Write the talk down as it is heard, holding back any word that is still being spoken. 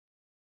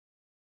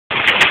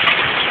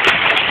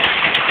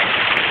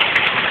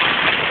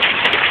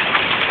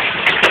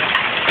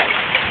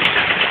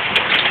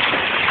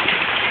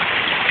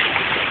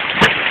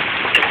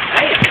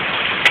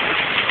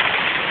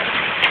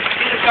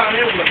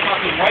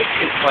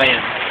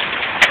playing.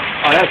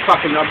 Oh, that's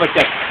fucking, I bet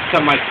that's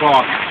somebody's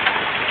fault. I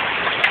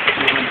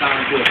went down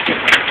and do a shit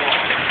my fault.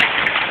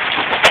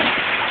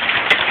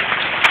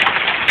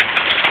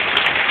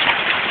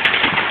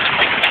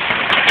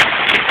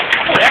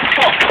 Oh, that's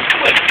fucking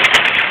quick.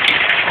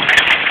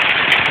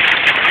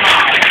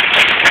 Wow.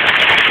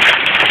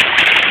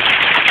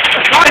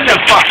 Let's find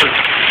them fuckers.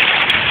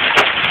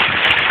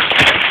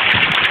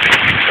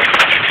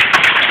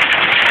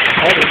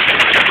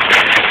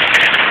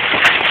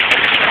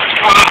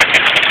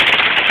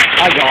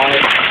 I got it.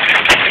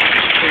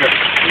 Here,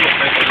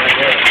 right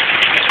there.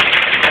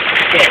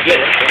 Can't get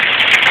it.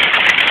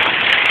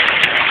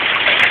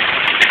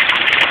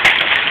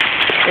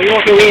 Well, you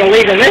won't be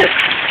leaving this.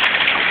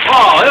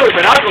 Oh, it would have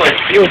been ugly.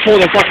 You would pull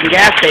the fucking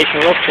gas station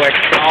real quick.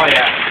 Oh,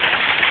 yeah.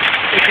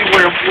 If you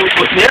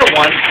was near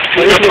one,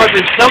 you would have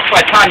been soaked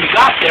by the time you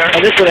got there. Oh,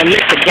 this would have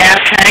mixed the gas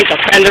tank, the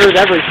fenders,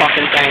 every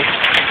fucking thing.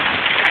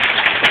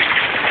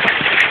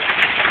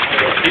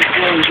 It's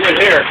really good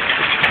here.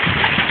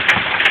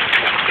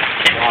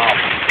 Wow.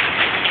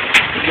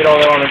 You get all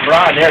that on the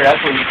ground there,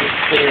 that's when you get to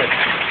see it.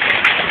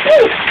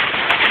 Woo!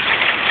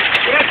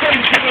 Yeah, that's when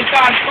you keep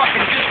inside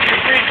fucking just your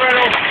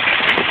refrigerator.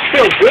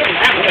 Feels good in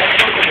that way.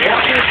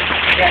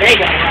 Yeah, they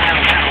got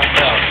around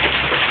now.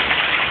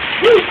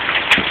 Woo!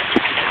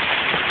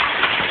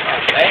 Oh,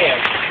 damn.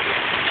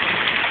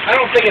 I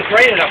don't think it's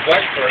raining up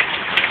Westford.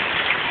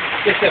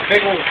 Just a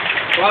big old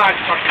slide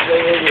fucking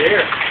way over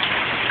here.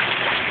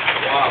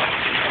 Wow.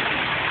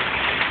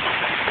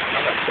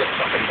 I'm gonna put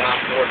fucking down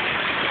for it.